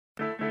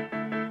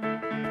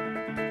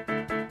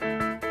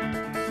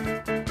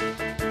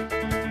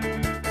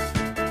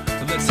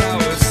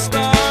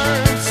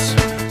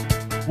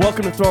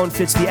Welcome to Throwing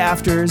Fits the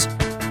Afters. We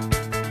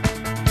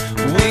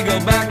go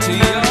back to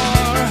your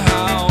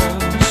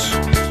house.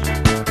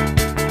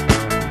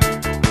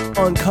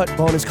 Uncut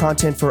bonus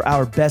content for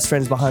our best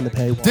friends behind the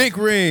paywall. Dick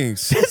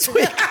rings.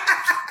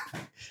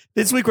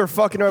 This week we're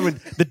fucking around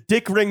with the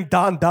Dick Ring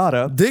Don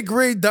Dada. Dick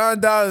ring Don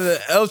Dada, the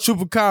El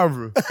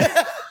Chupacabra.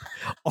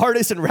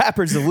 Artists and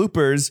rappers, the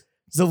Loopers.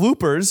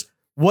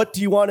 What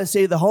do you want to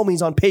say to the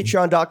homies on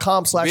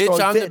patreon.com/throwingfits? Bitch,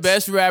 I'm the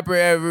best rapper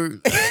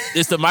ever.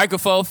 It's the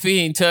microphone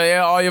fiend.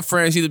 Tell all your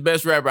friends he's the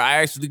best rapper.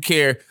 I actually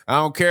care. I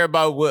don't care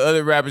about what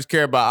other rappers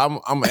care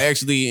about. I'm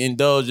actually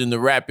indulged in the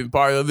rapping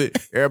part of it.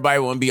 Everybody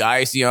want to be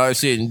icy and all that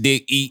shit and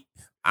dick eat.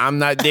 I'm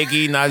not dick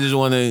eating. I just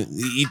want to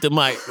eat the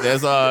mic.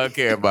 That's all I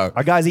care about.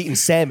 Our guy's eating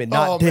salmon,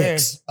 not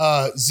dicks.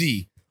 Man.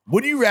 Z,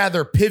 would you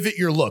rather pivot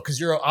your look?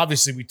 Because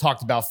obviously we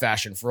talked about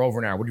fashion for over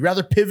an hour. Would you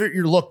rather pivot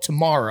your look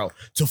tomorrow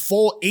to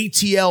full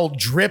ATL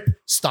drip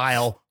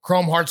style,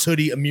 Chrome Hearts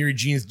hoodie, Amiri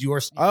jeans,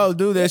 Dior sneakers? I don't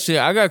do that shit.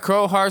 I got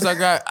Crow Hearts. I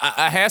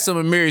had some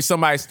Amiri.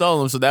 Somebody stole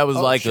them, so that was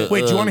like a.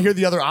 Wait, do you want to hear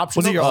the other option?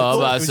 Was it your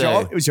uncle? I was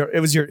about to say. It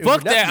was your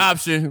Fuck that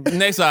nephew. option.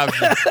 Next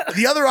option.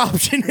 The other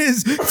option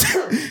is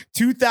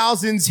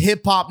 2000s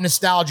hip hop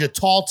nostalgia,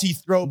 tall tee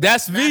throwback.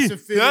 That's me.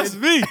 massive fitted. That's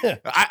me.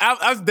 I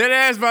was dead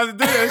ass about to do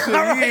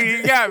that shit.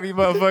 You got me,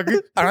 motherfucker.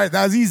 All right,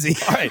 that was easy.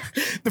 All right,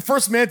 the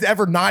first man to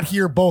ever not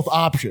hear both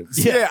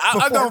options. Yeah, I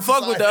Before don't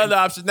fuck with the deciding. other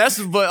option. That's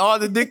but all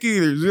the dick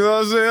eaters. You know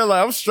what I'm saying?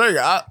 Like I'm straight.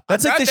 That's I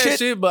like got the that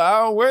shit- but I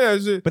don't wear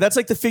that shit. But that's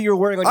like the figure you're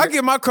wearing on I your...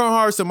 give my Chrome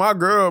Hearts to my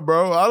girl,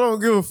 bro. I don't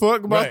give a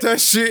fuck about Right.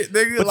 that shit,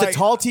 nigga. But like, the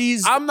tall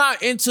tees... I'm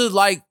not into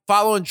like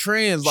following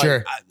trends. Like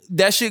Sure.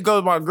 that shit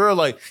goes to my girl.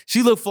 Like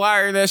she look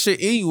flyer in that shit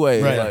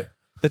anyway. Right. Like,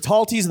 The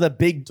tall tees and the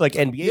big like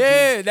NBA.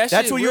 Yeah, jeans. that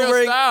That's shit what you're real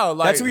wearing. style,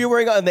 like- That's what you're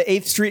wearing on the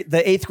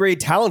 8th grade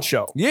talent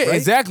show. yeah, right?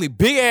 exactly.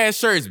 Big ass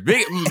shirts.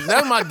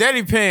 That's my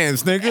daddy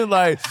pants, nigga.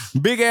 Like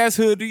big ass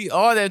hoodie,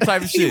 all that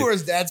type of He shit.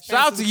 wears dad's Shout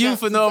out pants to in you the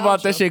for knowing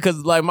about that show. shit,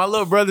 because like my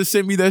little brother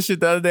sent me that shit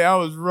the other day. I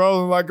was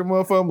rolling like a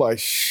motherfucker. I'm like,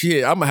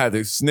 shit, I'm gonna have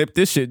to snip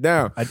this shit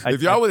down.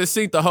 If y'all would have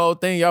seen the whole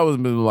thing, y'all would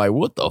have been like,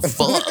 what the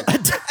fuck?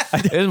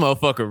 This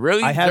motherfucker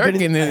really I have been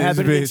jerking an in this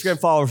Instagram bitch.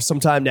 follower for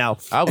some time now.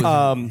 I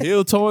was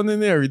heel torn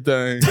and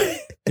everything.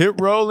 Hip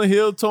rolling,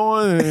 heel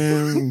torn,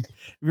 and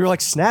We were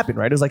like snapping,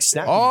 right? It was like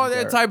snapping. all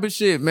there. that type of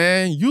shit,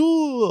 man.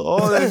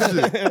 All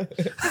that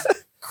shit.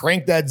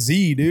 Crank that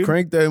Z, dude.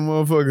 Crank that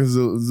motherfucker,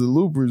 the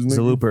loopers, nigga.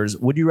 The Loopers.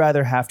 Would you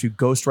rather have to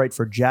ghostwrite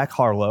for Jack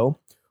Harlow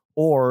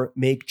or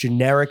make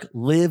generic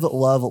live,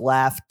 love,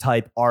 laugh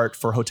type art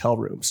for hotel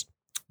rooms?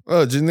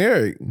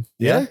 Generic.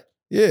 Yeah?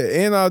 Yeah,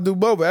 and I'll do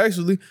both,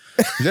 actually.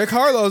 Jack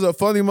Harlow's a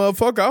funny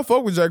motherfucker. I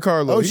fuck with Jack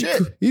Harlow. Oh,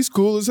 shit. He's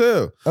cool as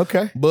hell.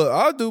 Okay. But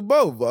I'll do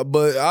both.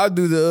 But I'll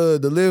do the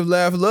live,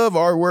 laugh, love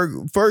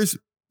artwork first.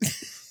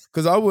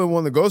 Because I wouldn't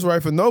want to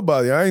ghostwrite for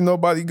nobody. I ain't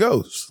nobody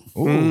ghost.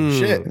 Ooh,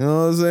 shit. You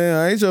know what I'm saying?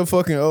 I ain't your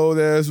fucking old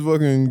ass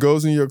fucking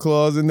ghost in your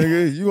closet,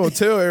 nigga. You gonna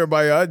tell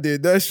everybody I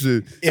did that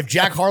shit. If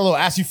Jack Harlow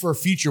asked you for a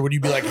feature, would you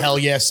be like, hell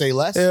yeah, say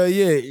less? Hell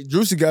yeah.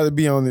 Drewski got to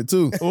be on it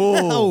too.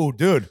 Oh,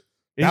 dude.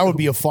 That would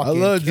be a fucking I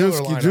love killer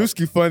Drewski. lineup.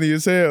 Drewski funny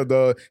as hell,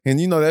 dog. And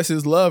you know that's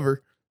his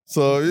lover.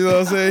 So, you know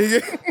what I'm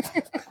saying?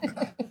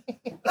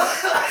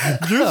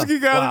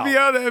 Drewski got to be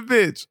on that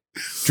bitch.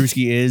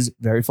 Drewski is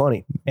very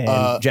funny.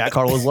 And Jack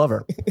Harlow's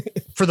lover.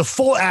 For the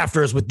full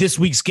afters with this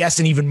week's guest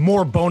and even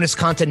more bonus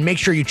content, make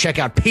sure you check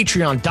out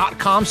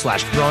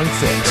patreon.com/throwingfits.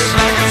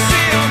 I can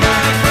see all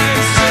my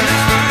friends